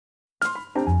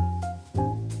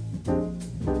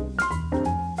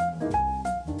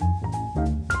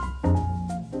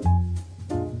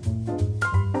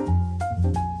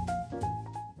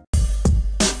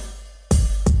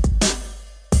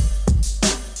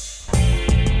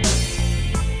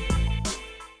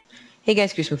Hey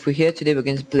guys, Chris Mufu here. Today we're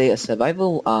going to play a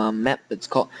survival map. It's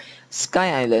called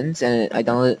Sky Islands, and I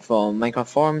downloaded it from Minecraft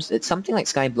forums. It's something like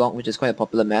Skyblock, which is quite a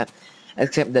popular map,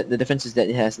 except that the difference is that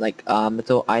it has like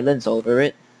little islands all over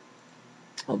it,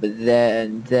 over there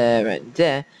and there and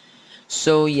there.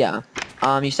 So yeah,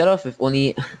 you start off with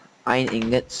only iron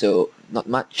ingots, so not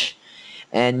much,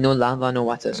 and no lava, no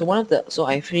water. So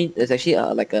there's actually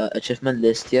like a achievement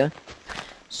list here.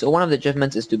 So one of the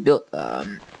achievements is to build a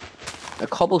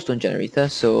cobblestone generator.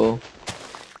 So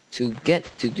to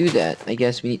do that, I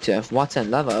guess we need to have water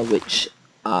and lava, which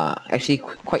are actually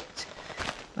quite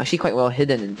well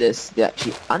hidden in this. They're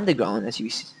actually underground, as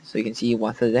you see, so you can see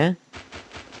water there,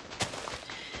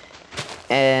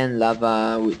 and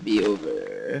lava would be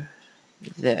over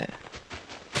there.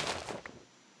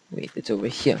 Wait, it's over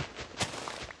here.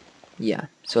 Yeah,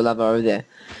 so lava over there.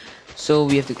 So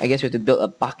I guess we have to build a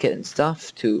bucket and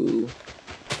stuff to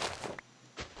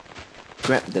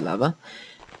grab the lava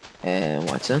and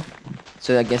water.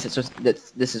 So I guess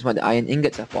this is what the iron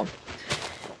ingots are for.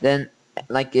 Then,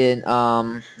 like in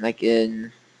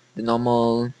the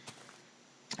normal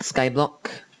Skyblock,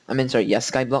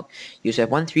 Skyblock, you just have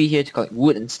 1 tree here to collect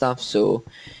wood and stuff. So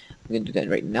I'm gonna do that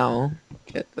right now.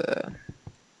 Get a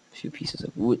few pieces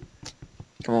of wood.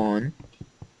 Come on.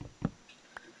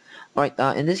 Alright,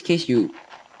 in this case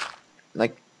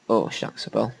oh shucks,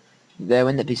 well, there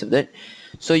went that piece of dirt.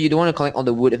 So you don't want to collect all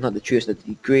the wood, if not the trees that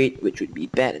degrade, which would be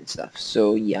bad and stuff.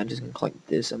 So yeah, I'm just gonna collect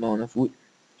this amount of wood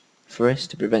first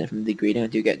to prevent it from degrading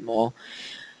until you get more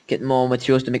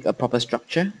materials to make a proper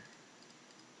structure.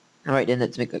 Alright, then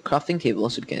let's make a crafting table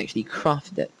so we can actually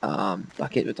craft that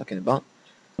bucket we're talking about.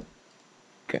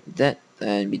 Grab that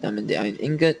and be done with the iron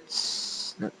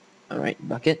ingots. Alright,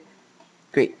 bucket.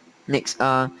 Great. Next,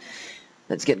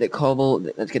 let's get the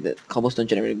cobblestone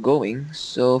generator going.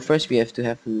 So first we have to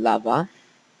have lava.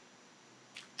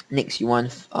 Next you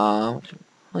want how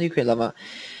do you create lava?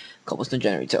 Cobblestone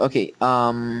generator. Okay,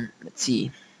 let's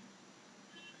see.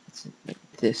 It's like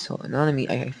this. Hold on, now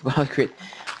I forgot how to create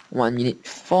one. You need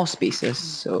 4 spaces,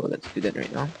 so let's do that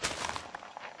right now.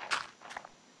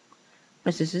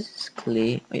 What's this? Is this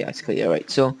clay? Oh yeah, it's clay.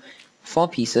 Alright, so 4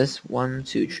 pieces. 1,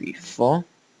 2, 3, 4.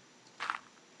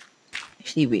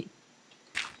 Actually, wait.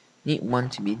 Need 1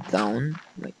 to be down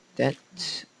like that,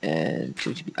 and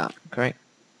 2 to be up. Correct?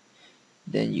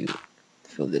 Then you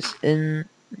fill this in.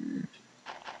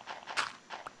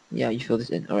 Yeah, you fill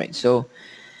this in. Alright, so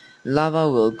lava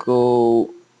will go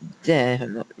there if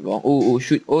I'm not wrong. Oh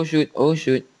shoot, oh shoot, oh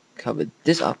shoot. Cover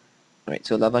this up. Alright,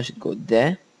 so lava should go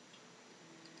there.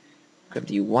 Grab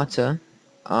the water.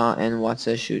 And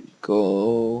water should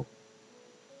go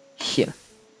here.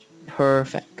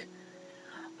 Perfect.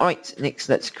 Alright, next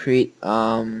let's create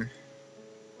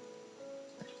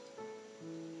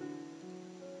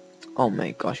oh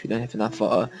my gosh, we don't have enough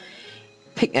for a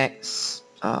pickaxe.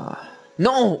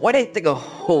 No! Why did I take a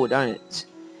hole? Darn it.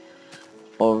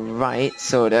 Alright,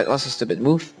 so that was a stupid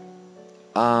move.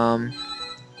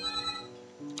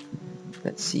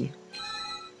 Let's see.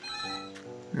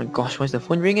 Oh my gosh, why is the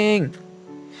phone ringing?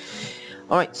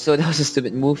 Alright, so that was a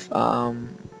stupid move. Hopefully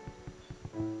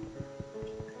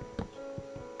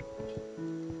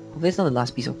it's not the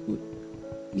last piece of wood.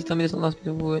 Please tell me there's not the last piece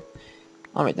of wood.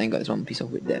 Alright, thank god there's 1 piece of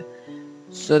wood there.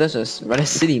 So that's a rather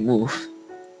silly move.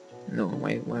 No,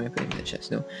 why am I putting in the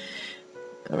chest? No.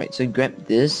 Alright, so grab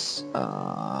this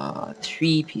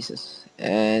 3 pieces.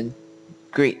 And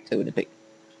great, I wouldn't pick.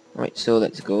 Alright, so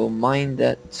let's go mine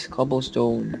that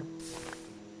cobblestone.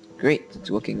 Great,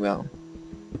 it's working well.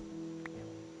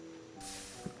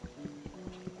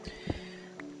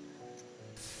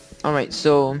 Alright,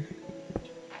 so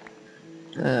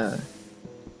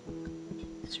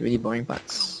it's really boring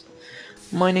parts.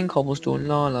 Mining cobblestone,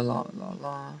 la la la la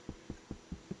la.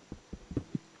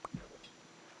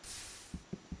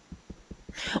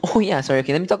 Oh yeah, sorry,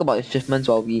 okay, let me talk about achievements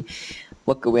while we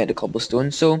work away at the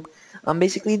cobblestone. So,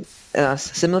 basically,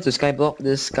 similar to Skyblock,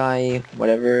 this sky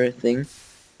whatever thing.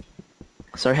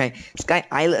 Sorry, Sky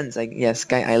Islands,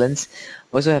 Sky Islands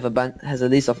also has a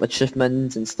list of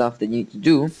achievements and stuff that you need to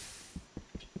do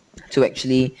to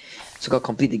actually so-called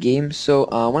complete the game. So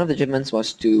one of the achievements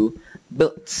was to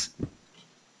build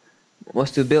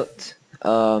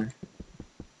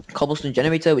cobblestone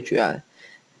generator, which we have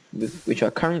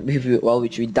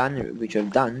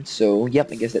done. So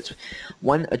yep, I guess that's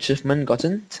 1 achievement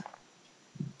gotten.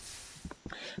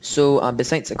 So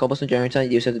besides the cobblestone generator,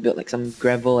 you also have to build like some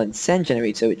gravel and sand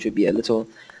generator, which would be a little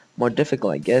more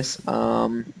difficult, I guess.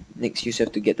 Next you also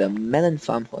have to get the melon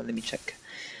farm. Hold on, let me check.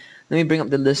 Let me bring up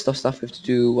the list of stuff we have to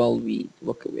do while we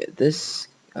work away at this.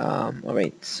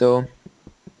 Alright, so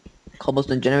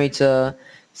cobblestone generator,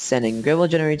 sand and gravel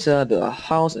generator, build a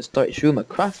house, a storage room, a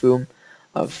craft room,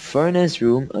 a furnace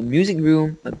room, a music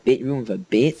room, a bedroom with a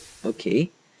bed, okay.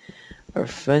 A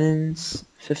furnace,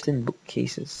 15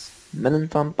 bookcases, melon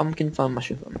farm, pumpkin farm,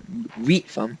 mushroom farm, wheat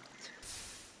farm,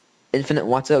 infinite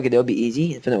water, okay, that'll be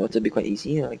easy. Infinite water will be quite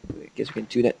easy. I guess we can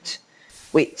do that.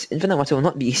 Wait, infinite water will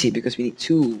not be easy because we need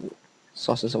 2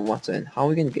 sources of water. And how are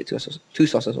we going to get 2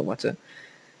 sources of water?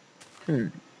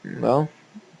 Well,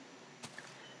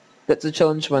 that's a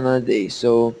challenge for another day.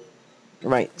 So,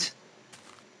 right.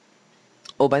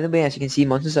 Oh, by the way, as you can see,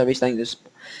 monsters are starting to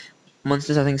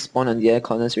spawn on the other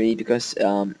corners already because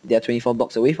they are 24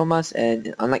 blocks away from us,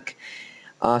 and unlike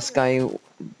Sky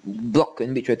block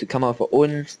in which we have to come up with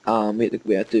our own,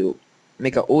 we have to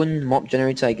make our own mob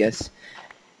generator, I guess.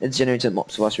 It's generated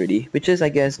mobs for us already, which is, I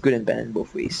guess, good and bad in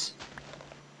both ways.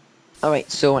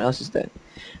 Alright, so what else is there?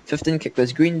 15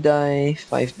 cactus green dye,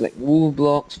 5 black wool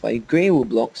blocks, 5 grey wool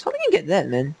blocks. How do you get that,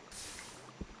 man?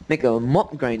 Make a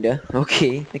mob grinder,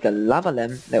 okay. Make a lava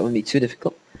lamp, that won't be too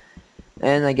difficult.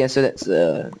 And I guess so that's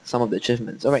some of the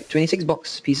achievements. Alright, 26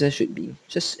 box pieces should be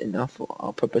just enough for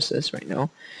our purposes right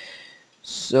now.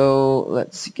 So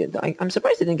let's get that. I'm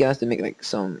surprised they didn't get us to make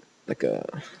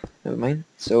never mind.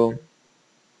 So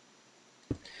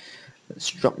let's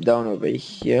drop down over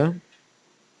here.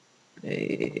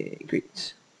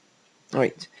 Great.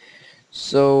 Alright.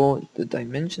 So the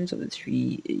dimensions of the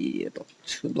tree about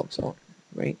 2 blocks out,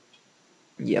 right?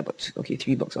 Yeah, but okay,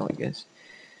 3 blocks out, I guess.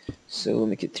 So we'll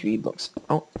make it 3 blocks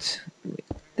out like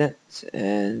that,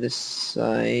 and this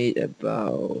side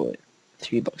about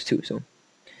 3 blocks too. So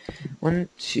 1,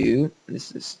 2.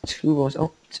 This is 2 rows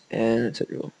out, and a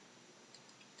 3rd row.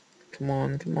 Come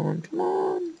on, come on, come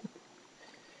on.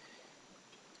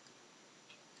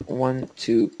 1,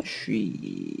 2,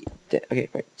 3. There. Okay,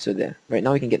 right. So there. Right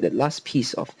now we can get the last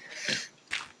piece of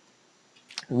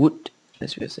wood,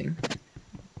 as we were saying.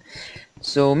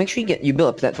 So make sure you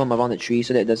build a platform around the tree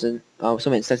so that it doesn't.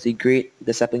 So when it starts to degrade,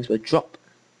 the saplings will drop.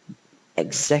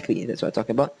 Exactly, that's what I'm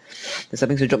talking about. The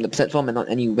saplings will drop the platform and not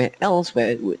anywhere else where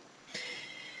it would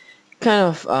kind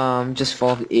of just fall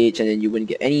off the edge, and then you wouldn't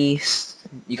get any.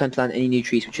 You can't plant any new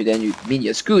trees, which would then mean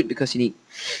you're screwed because you need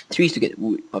trees to get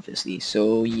wood, obviously.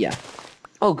 So yeah.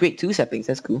 Oh great, 2 saplings.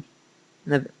 That's cool.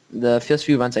 The first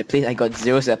few runs I played, I got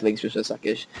 0 saplings, which was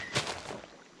suckish.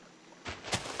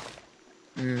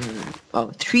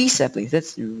 Oh, 3 saplings.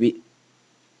 That's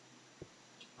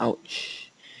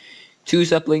ouch. 2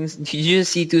 saplings. Did you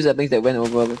just see 2 saplings that went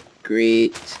over?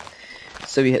 Great.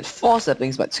 So we had 4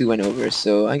 saplings, but 2 went over.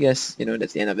 So I guess, you know,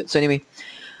 that's the end of it. So anyway,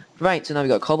 right. So now we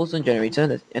got a cobblestone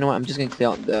generator. You know what? I'm just gonna clear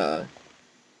out the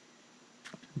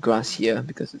grass here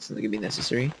because it's not gonna be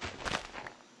necessary.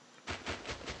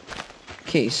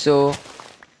 Okay, so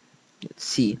let's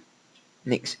see.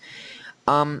 Next.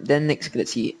 Then next,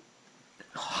 let's see.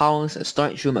 House, a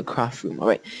storage room, a craft room.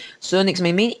 Alright, so next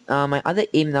my other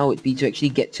aim now would be to actually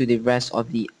get to the rest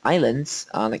of the islands,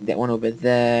 like that one over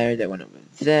there, that one over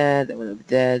there, that one over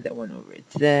there, that one over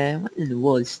there. What in the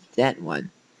world is that one?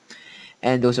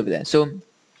 And those over there. So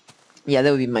yeah,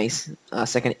 that would be my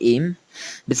second aim,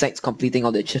 besides completing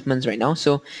all the achievements right now.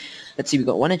 So let's see, we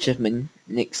got 1 achievement.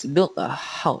 Next, build a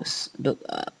house, build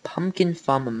a pumpkin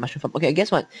farm, a mushroom farm. Okay,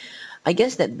 guess what? I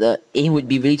guess that the aim would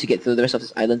be really to get to the rest of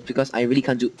this island because I really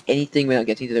can't do anything without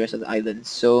getting to the rest of the island.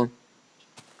 So,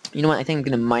 you know what, I think I'm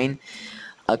going to mine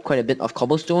quite a bit of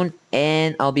cobblestone,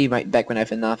 and I'll be right back when I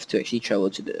have enough to actually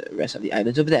travel to the rest of the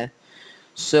islands over there.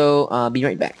 So, I'll be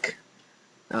right back.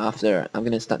 After, I'm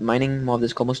going to start mining more of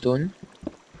this cobblestone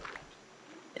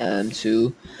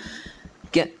to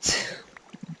get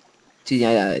to the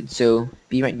island. So,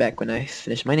 be right back when I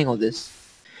finish mining all this.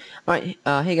 Alright,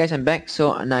 hey guys, I'm back.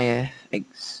 So now I have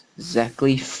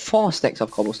exactly 4 stacks of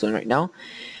cobblestone right now.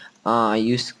 I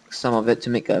used some of it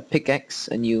to make a pickaxe,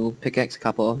 a new pickaxe, a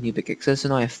couple of new pickaxes. So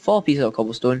now I have 4 pieces of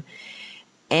cobblestone,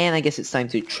 and I guess it's time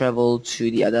to travel to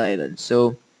the other island.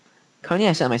 So currently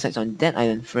I set my sights on that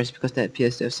island first because that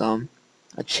appears to have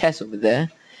a chest over there,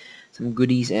 some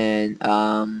goodies, and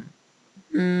I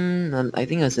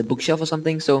think it's a bookshelf or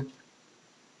something. So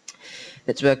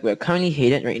that's where we're currently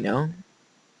headed right now.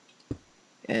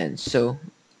 And so,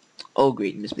 oh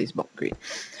great, misplaced block, great.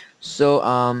 So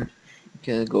I'm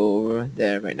gonna go over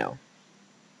there right now.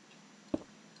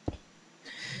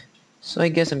 So I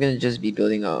guess I'm gonna just be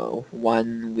building a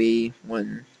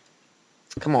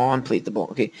come on, place the ball.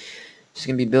 Okay, just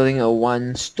gonna be building a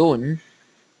 1 stone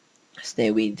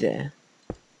stairway there.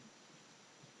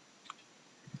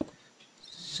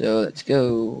 So let's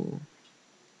go.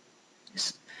 You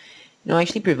know, I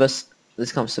actually prefer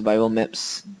this kind of survival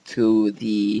maps to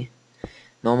the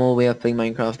normal way of playing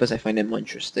Minecraft because I find it more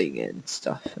interesting and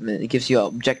stuff. I mean, it gives you an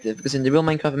objective because in the real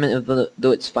Minecraft, I mean,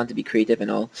 though it's fun to be creative and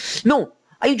all. No!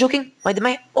 Are you joking?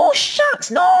 Oh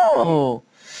shucks! No!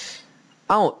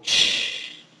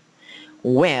 Ouch!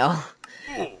 Well,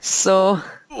 so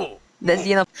that's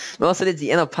the end of that's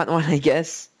the end of part 1, I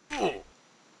guess.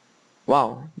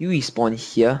 Wow, you respawn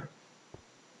here.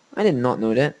 I did not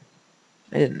know that.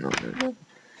 I did not know that.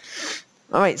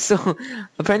 Alright, so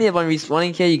apparently upon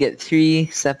respawning here you get 3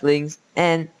 saplings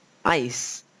and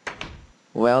ice.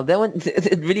 Well, that one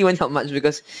it really won't help much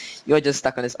because you're just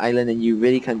stuck on this island and you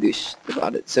really can't do shit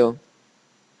about it. So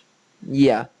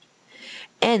yeah.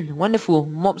 And wonderful,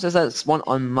 mobs has spawned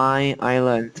on my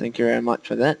island. Thank you very much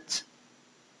for that.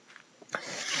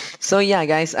 So yeah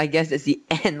guys, I guess that's the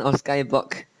end of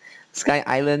Sky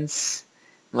Islands.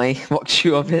 My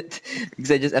walkthrough of it because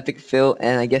I just epic fail,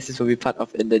 and I guess this will be part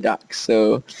of In the Dark.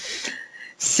 So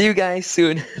see you guys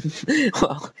soon.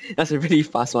 Wow, that's a really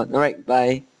fast one. Alright,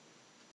 bye.